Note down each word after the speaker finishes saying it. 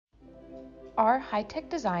Our high-tech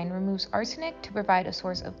design removes arsenic to provide a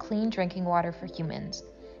source of clean drinking water for humans.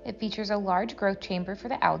 It features a large growth chamber for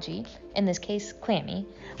the algae, in this case clammy,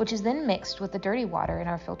 which is then mixed with the dirty water in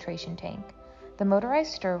our filtration tank. The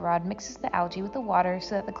motorized stir rod mixes the algae with the water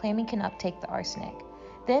so that the clammy can uptake the arsenic.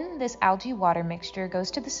 Then this algae water mixture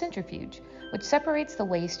goes to the centrifuge, which separates the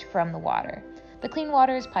waste from the water. The clean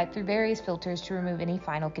water is piped through various filters to remove any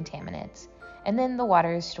final contaminants, and then the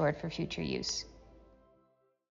water is stored for future use.